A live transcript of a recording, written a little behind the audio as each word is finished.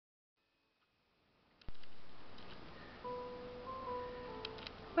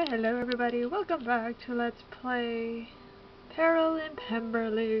Why hello everybody, welcome back to Let's Play Peril in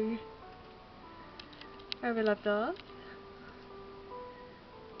Pemberley. Where we left off.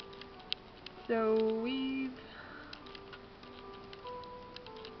 So we've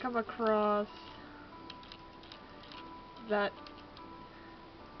come across that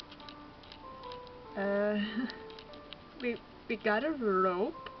we got a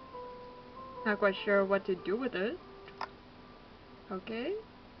rope. Not quite sure what to do with it. Okay.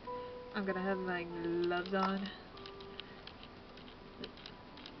 I'm gonna have my gloves on.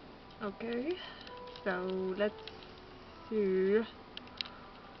 Okay, so let's see.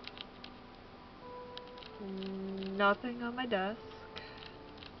 Nothing on my desk.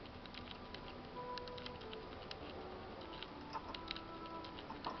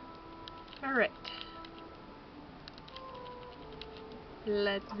 Alright.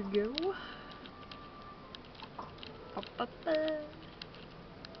 Let's go.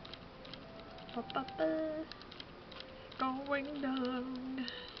 Going down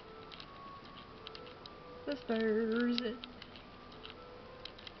the stairs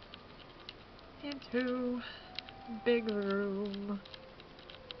into big room.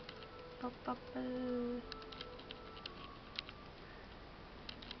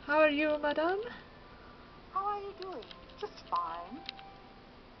 How are you, madam? How are you doing? Just fine.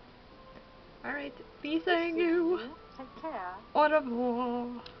 Alright, be saying you. Take care. Au revoir.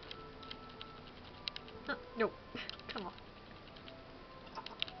 No, come on.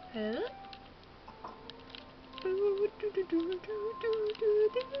 Huh?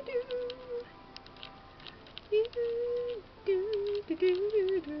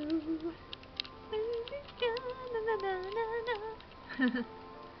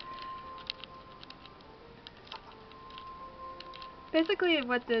 Basically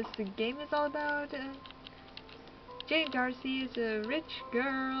what this game is all about, Jane Darcy is a rich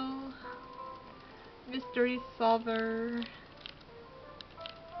girl, mystery solver.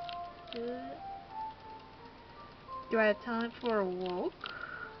 Do I have time for a walk?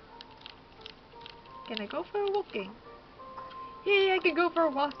 Can I go for a walking? Yay, I can go for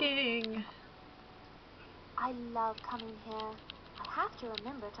walking! I love coming here. I have to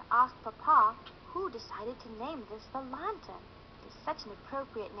remember to ask Papa who decided to name this the Lantern. It's such an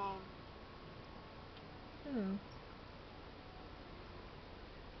appropriate name.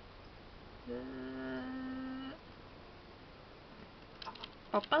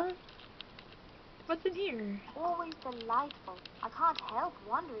 Papa? What's in here? Always delightful. I can't help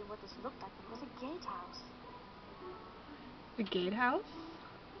wondering what this looked like when it was a gatehouse. A gatehouse?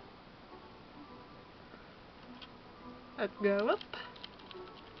 Let's go up.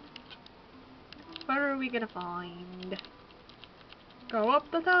 What are we gonna find? Go up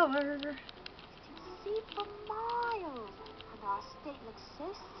the tower. You can see for miles, and our estate looks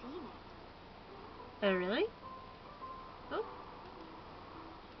so scenic. Oh, really? Oh.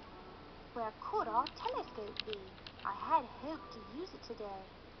 Where could our telescope be? I had hoped to use it today.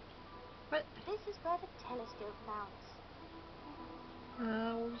 What? This is where the telescope mounts.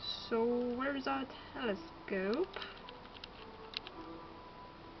 So where's our telescope?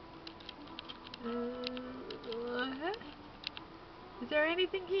 Is there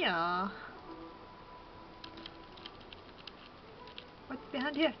anything here? What's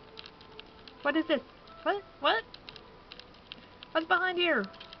behind here? What is this? What? What? What's behind here?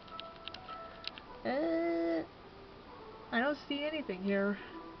 I don't see anything here.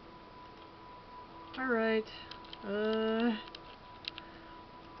 Alright.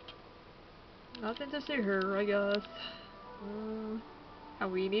 Nothing to see here, I guess.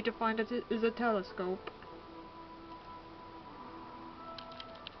 And we need to find is a telescope.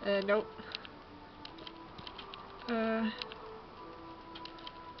 Nope.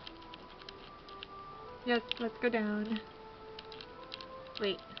 Yes, let's go down.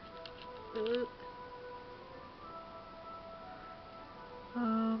 Wait.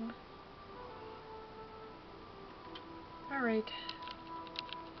 Alright.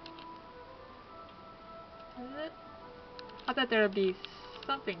 I thought there would be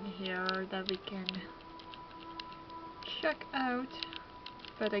something here that we can check out,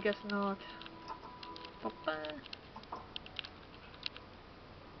 but I guess not. Papa.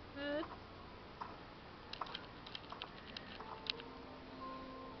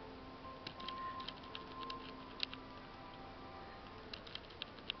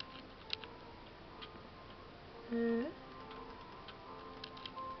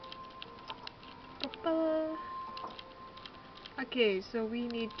 Papa. Okay, so we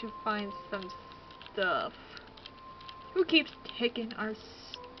need to find some stuff. Who keeps taking our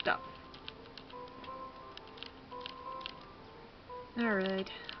stuff? Alright.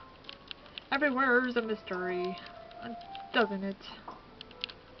 Everywhere's a mystery. Doesn't it?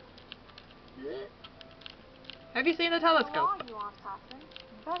 Have you seen the telescope? How are you, Aunt Catherine?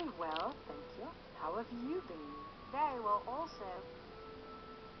 Very well, thank you. How have you been? Very well also.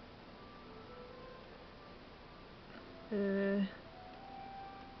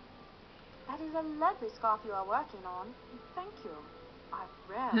 That is a lovely scarf you are working on. Thank you. I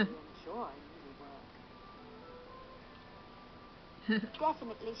rarely enjoy needlework.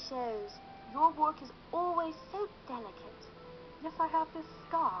 Definitely shows. Your work is always so delicate. Yes, I have this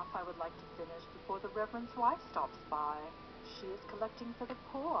scarf I would like to finish before the Reverend's wife stops by. She is collecting for the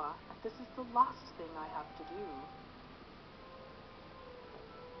poor, and this is the last thing I have to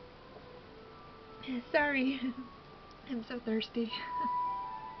do. Sorry. I'm so thirsty.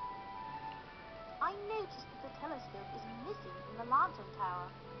 I noticed that the telescope is missing from the lantern tower.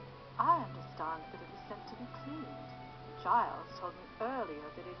 I understand that it was sent to be cleaned. Giles told me earlier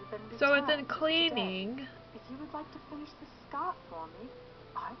that it had been returned So it's in today. cleaning. If you would like to finish the scarf for me,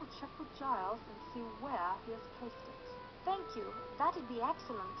 I will check with Giles and see where he has placed it. Thank you. That'd be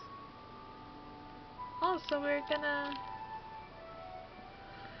excellent. Oh, so we're gonna...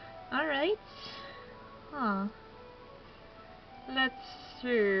 Alright. Huh. Let's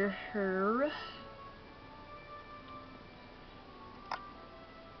see her.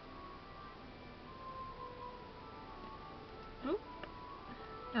 Oop.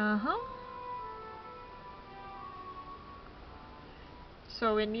 Uh-huh.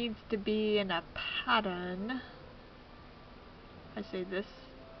 So it needs to be in a pattern. I say this.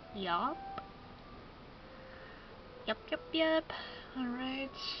 Yup. Yep. Alright.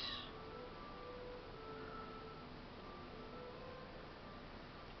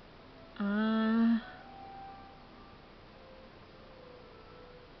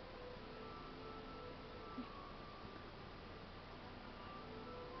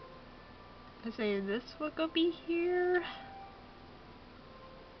 I say this will go be here.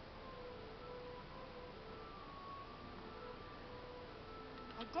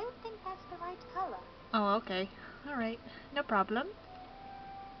 I don't think that's the right color. Oh, okay. Alright. No problem.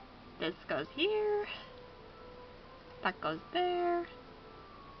 This goes here. That goes there.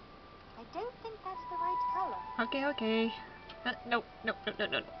 I don't think that's the right color. Okay. No.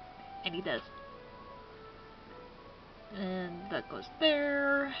 I need this. And that goes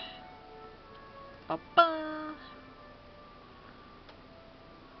there. Ba-ba.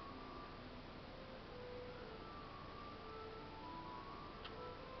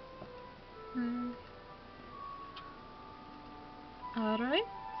 Alright.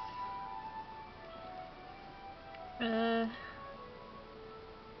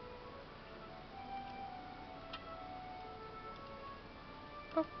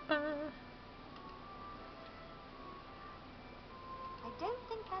 Ba-ba. I don't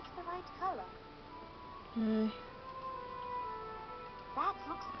think that's the right color. That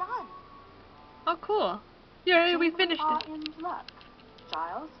looks done. Oh, cool. Yeah, we Then finished we are it. in luck.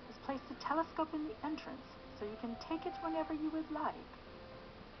 Giles has placed a telescope in the entrance, so you can take it whenever you would like.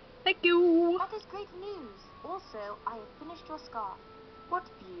 Thank you. That is great news. Also, I have finished your scarf. What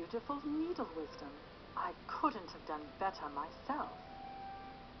beautiful needle wisdom. I couldn't have done better myself.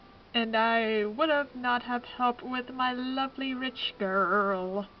 And I would have not have helped with my lovely rich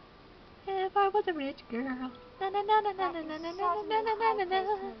girl. If I was a rich girl. Na na na na na That na is na na certainly na na high na praise na.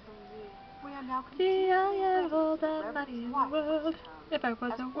 coming from you. We are now See, I completely have ready all for the the Reverend's money in the wife world. to come. If I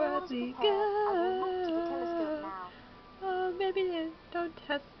was As a all is worthy prepared, I will look to the telescope girl. now. Oh, baby, don't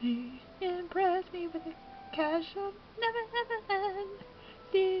test me. Impress me with a cash of never end.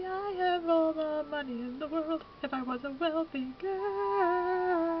 See, I have all the money in the world. If I was a wealthy girl.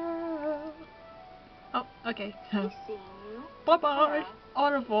 Oh, okay. Be seeing you. Bye-bye. Prepare. Au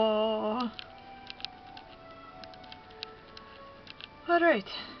revoir. Alright.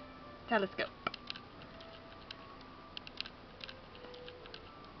 Telescope.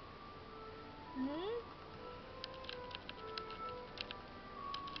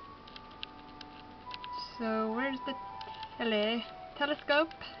 So, where's the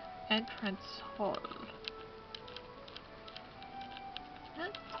telescope? Entrance hall. Huh?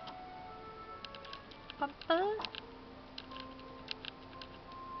 Bumper?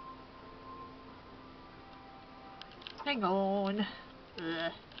 Hang on.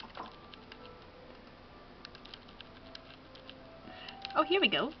 Ugh. Oh, here we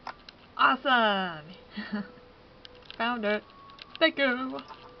go. Awesome! Found it. Thank you.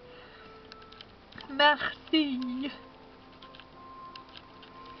 Merci.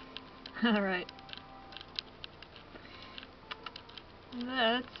 Alright.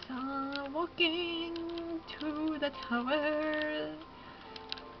 Let's walking to the tower.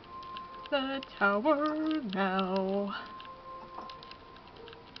 The tower now.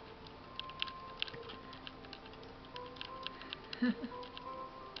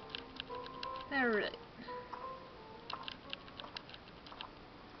 Alright.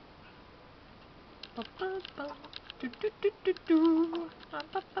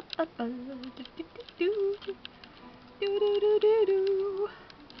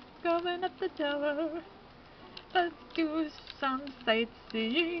 Going up the tower. Let's do some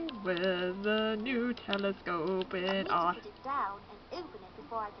sightseeing with the new telescope I need and to all. put it down and open it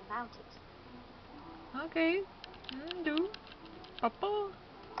before I can mount it. Okay. Do. Papa.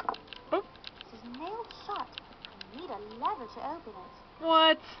 Oh. This is nailed shut. I need a lever to open it.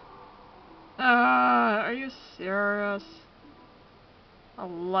 What? Are you serious? A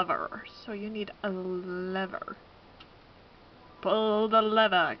lever. So you need a lever. Pull the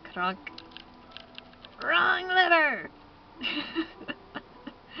lever, Crunk. Wrong lever!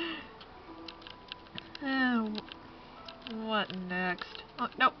 What next? Oh,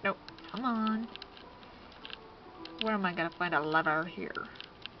 nope, nope. Come on. Where am I gonna find a lever here?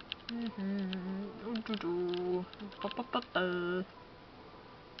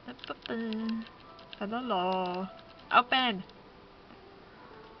 Hello. Open!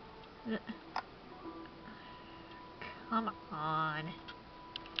 Come on.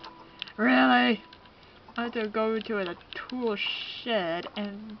 Really? I have to go to the tool shed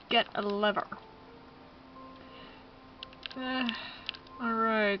and get a lever.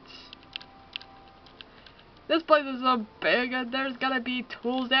 Alright. This place is so big and there's gotta be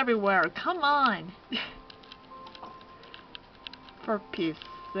tools everywhere. Come on! For peace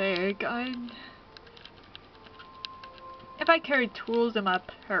sake, if I carried tools in my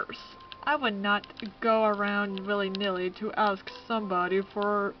purse, I would not go around willy-nilly to ask somebody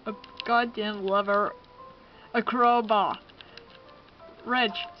for a goddamn lever, a crowbar,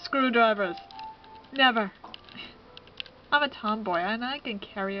 wrench, screwdrivers. Never. I'm a tomboy and I can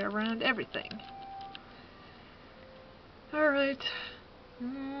carry around everything. Alright.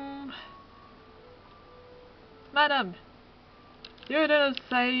 Madam, you didn't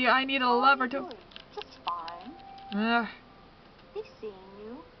say I need a lever to... Just fine. Be seeing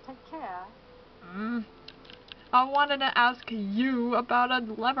you. Take care. I wanted to ask you about a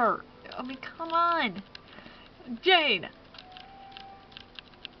lever. I mean, come on. Jane!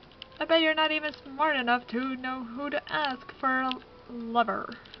 I bet you're not even smart enough to know who to ask for a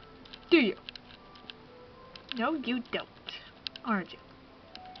lever. Do you? No, you don't. Aren't you?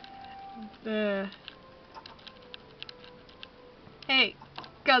 Hey,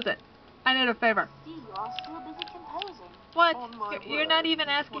 cousin. I need a favor. See, you are still busy composing. What? On my You're not word, even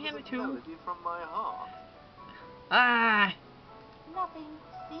this asking one is him a to... melody from my heart. Ah. Nothing.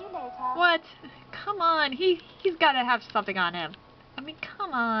 See you later. What? Come on. He's got to have something on him. I mean,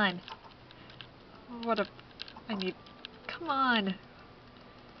 come on. What a... I need... Come on.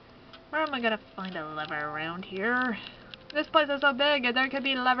 Where am I gonna find a lever around here? This place is so big and there could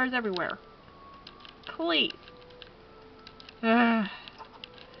be levers everywhere. Please.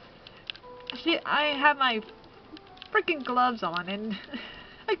 See, I have my freaking gloves on and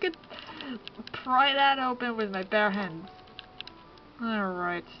I could pry that open with my bare hands.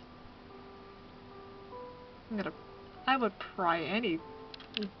 Alright. I would pry any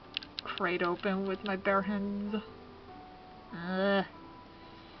crate open with my bare hands.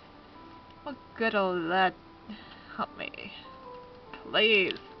 What good will that help me?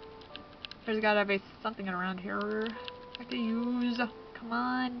 Please. There's gotta be something around here I could use. Come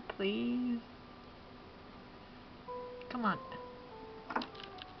on, please. Come on.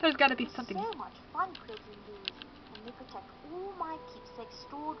 There's gotta be something. So much fun quilting these, and they protect all my keepsakes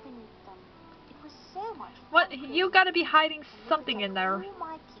stored beneath them. It was so much fun. What? You gotta be hiding something in there. All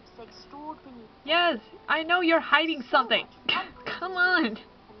my keepsakes stored beneath them. Yes, I know you're hiding something. So much fun Come quilting on. these,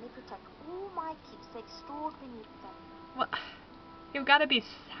 and they protect all my keepsakes stored beneath them. What? You gotta be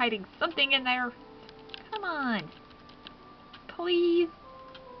hiding something in there. Come on. Please.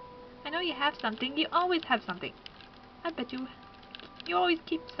 I know you have something. You always have something. I bet you always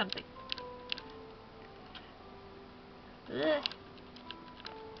keep something. Ugh.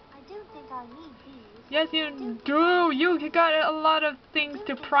 I don't think I need these. Yes, you do. You got a lot of things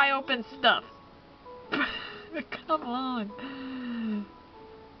to pry open stuff. Come on.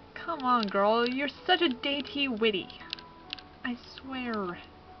 Come on, girl. You're such a dainty witty. I swear.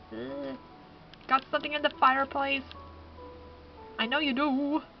 Got something in the fireplace? I know you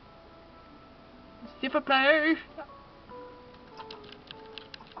do. S'il vous plaît.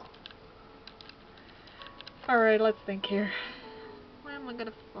 Alright, let's think here. am I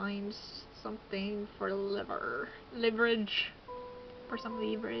gonna find something for leverage? For some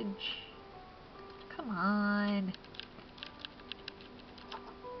leverage. Come on.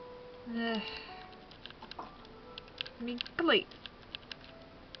 I mean, please.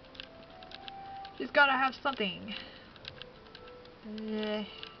 She's gotta have something.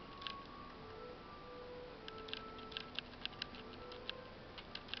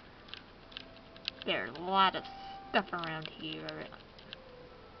 There's a lot of stuff around here.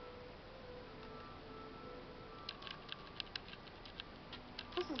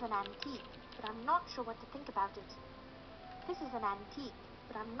 This is an antique, but I'm not sure what to think about it. This is an antique,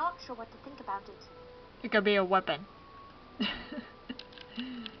 but I'm not sure what to think about it. It could be a weapon.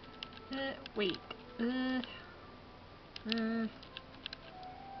 Wait.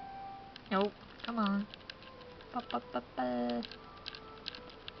 Nope. Come on.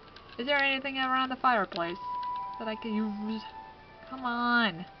 Is there anything around the fireplace that I can use? Come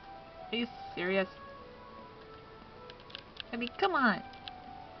on. Are you serious? I mean, come on.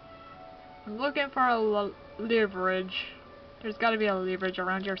 I'm looking for a leverage. There's gotta be a leverage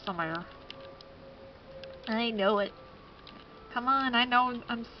around here somewhere. I know it. Come on, I know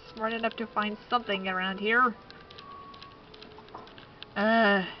I'm smart enough to find something around here.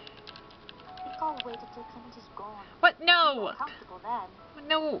 I think I'll wait until Clement is gone. What? Be No! more comfortable then.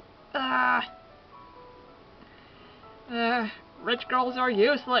 No! Rich girls are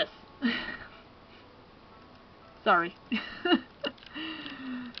useless. Sorry.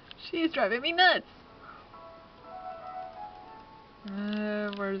 She's driving me nuts.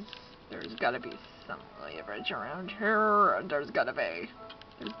 There's gotta be some leverage around here. There's gotta be.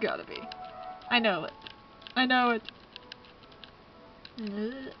 I know it. I know it. I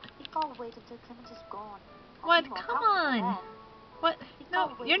think I'll wait until Clement is gone. What? Come on. What?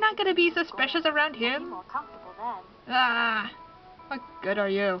 No, you're not gonna be suspicious around Be him. more comfortable then. What good are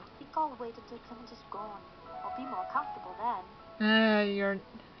you? I think I'll wait until Clement is gone. I'll be more comfortable then.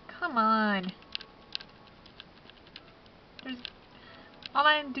 Come on. All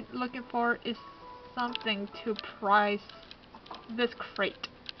I'm looking for is something to price this crate.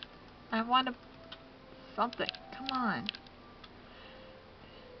 I want something. Come on.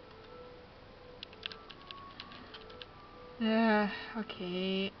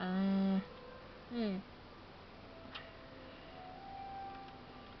 Okay.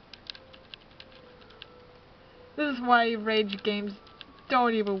 This is why rage games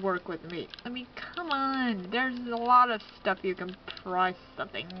don't even work with me. I mean, come on. There's a lot of stuff you can price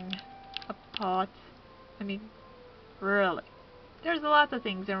something apart. I mean, really. There's lots of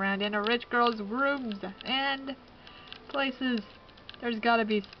things around in a rich girl's rooms and places. There's gotta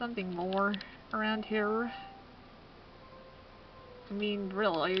be something more around here. I mean,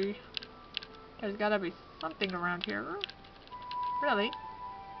 really. There's gotta be something around here. Really?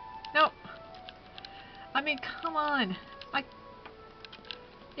 Nope. I mean, come on.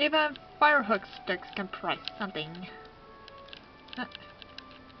 Even firehook sticks can price something.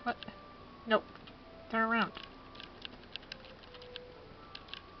 What? Nope. Turn around.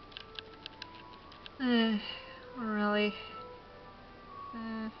 Really?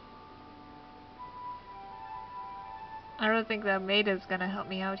 I don't think that maid is gonna help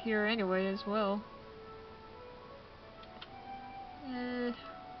me out here anyway as well.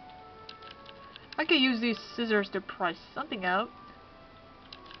 I could use these scissors to price something out.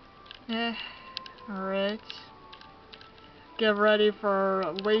 Alright. Get ready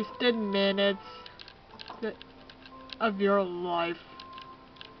for wasted minutes of your life.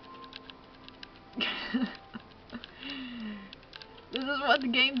 This is what the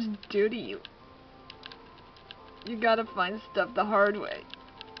games do to you. You gotta find stuff the hard way.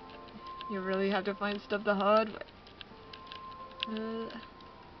 You really have to find stuff the hard way.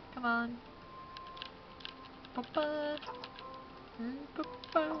 Come on. Papa.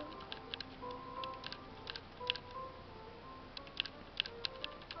 Papa.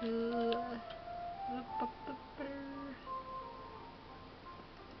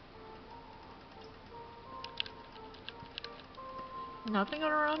 Nothing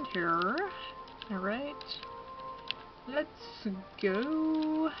around here. Alright. Let's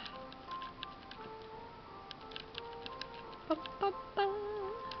go.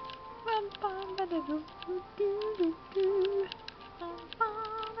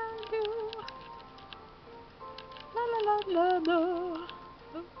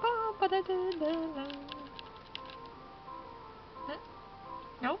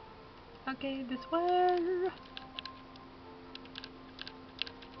 Nope. Okay, this way.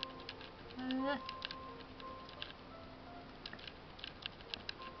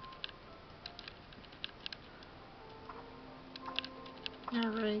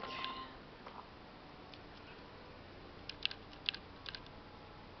 Alright.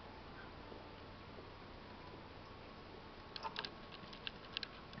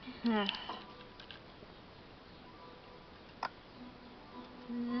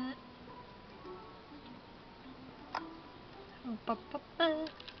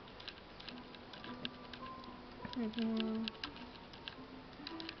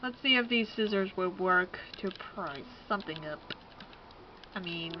 Let's see if these scissors will work to pry something up. I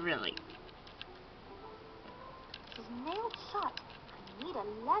mean, really. This is nailed shut. I need a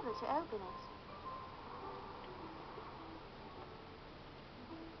lever to open it.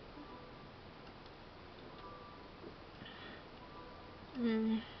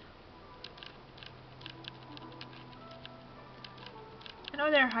 I know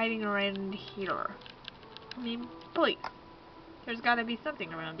they're hiding around here. I mean, please. There's gotta be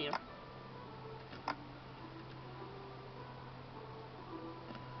something around here.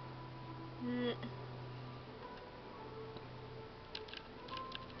 This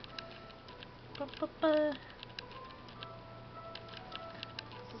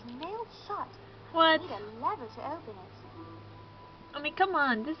is nailed shut. What? I need a lever to open it. I mean, come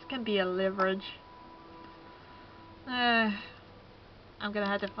on, this can be a leverage. I'm gonna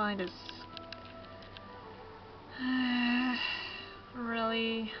have to find this.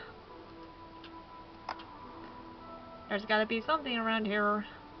 Really? There's gotta be something around here.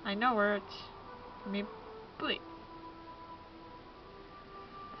 I know where it's. I mean, please.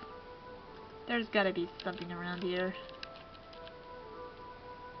 There's gotta be something around here.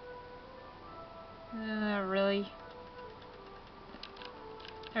 Really?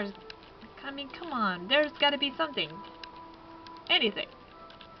 There's... I mean, come on. There's gotta be something. Anything.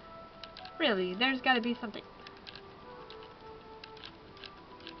 Really, there's gotta be something.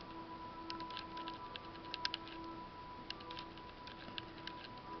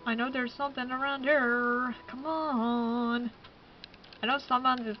 I know there's something around here. Come on. I know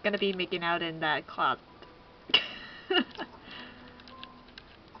someone is gonna be making out in that closet.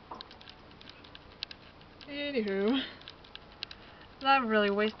 Anywho. That really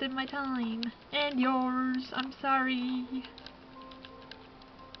wasted my time. And yours. I'm sorry.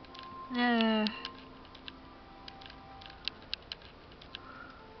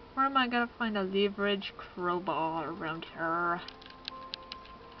 Where am I gonna find a leverage crowbar around here?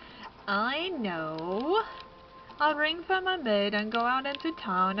 I know. I'll ring for my maid and go out into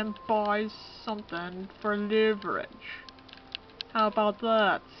town and buy something for leverage. How about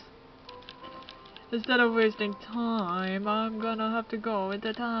that? Instead of wasting time, I'm gonna have to go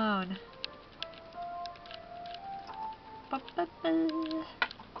into town.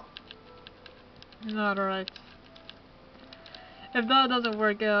 Alright. If that doesn't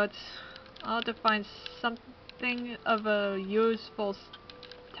work out, I'll have to find something of a useful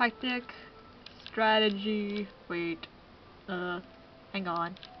tactic, strategy. Wait. Hang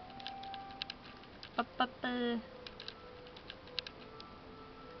on.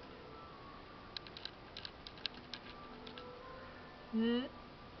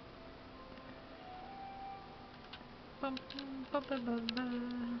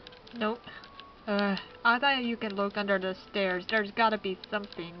 Nope. I thought you can look under the stairs. There's gotta be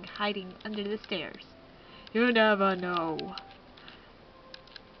something hiding under the stairs. You never know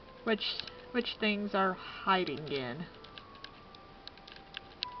which things are hiding in.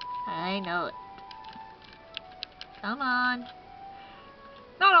 I know it. Come on.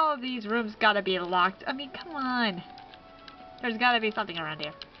 Not all of these rooms gotta be locked. I mean, come on. There's gotta be something around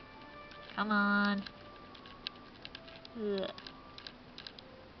here. Come on. Ugh.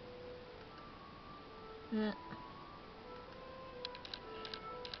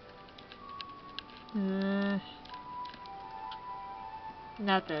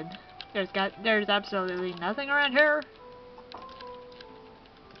 Nothing. There's absolutely nothing around here.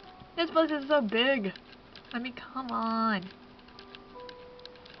 This place is so big. I mean, come on.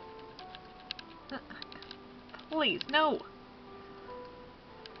 Please, no.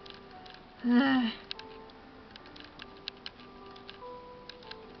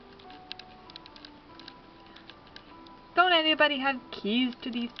 Don't anybody have keys to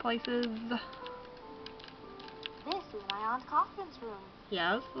these places? This is my Aunt Catherine's room.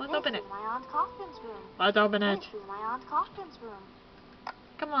 Yes, let's open it. This is my Aunt Catherine's room. Let's open it. This is my Aunt Catherine's room.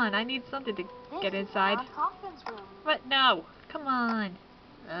 Come on, I need something to get This is inside. my Aunt Catherine's room. What? No. Come on.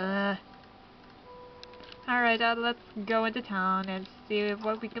 Alright, let's go into town and see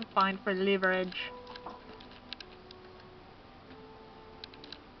what we can find for leverage.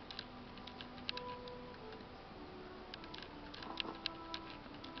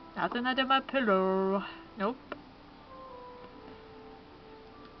 Nothing under my pillow. Nope.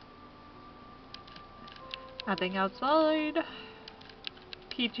 Nothing outside.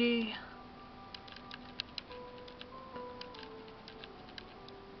 PG.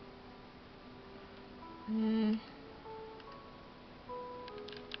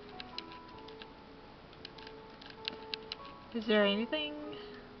 Is there anything?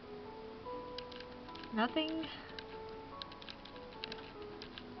 Nothing?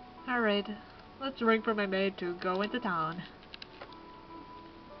 Alright, let's ring for my maid to go into town.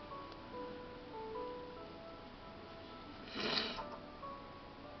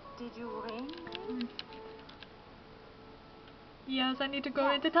 Did you ring me? Yes, I need to go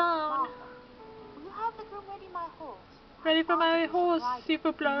Yes, into town. Martha. Will you have the groom ready my horse? Ready for I my wanted to horse, surprise s'il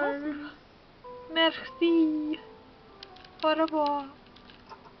vous plaît. you. Merci. Au revoir.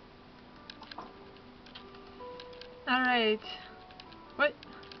 Alright. What?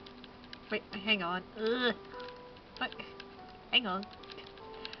 Wait, hang on. Ugh. What? Hang on.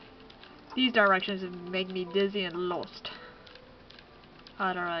 These directions make me dizzy and lost.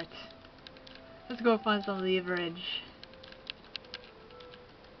 Alright. Let's go find some leverage.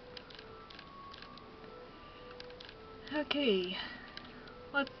 Okay.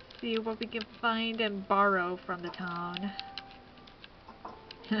 Let's see what we can find and borrow from the town.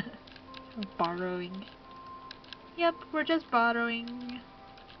 Borrowing. Yep, we're just borrowing.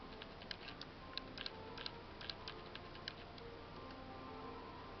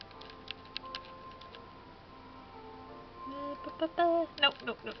 No,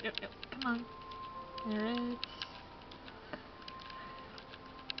 no, no, no, no. Come on. Alright.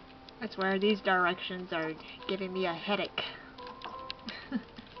 I swear these directions are giving me a headache.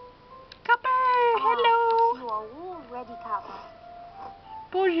 Copper! Hello! You are all ready, Copper.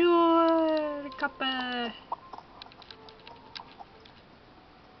 Bonjour, Copper!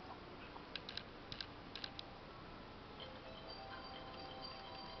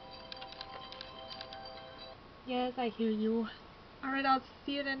 Yes, I hear you. Alright, I'll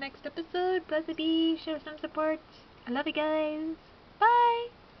see you in the next episode. Blessed be, show some support. I love you guys. Bye!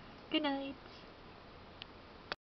 Good night.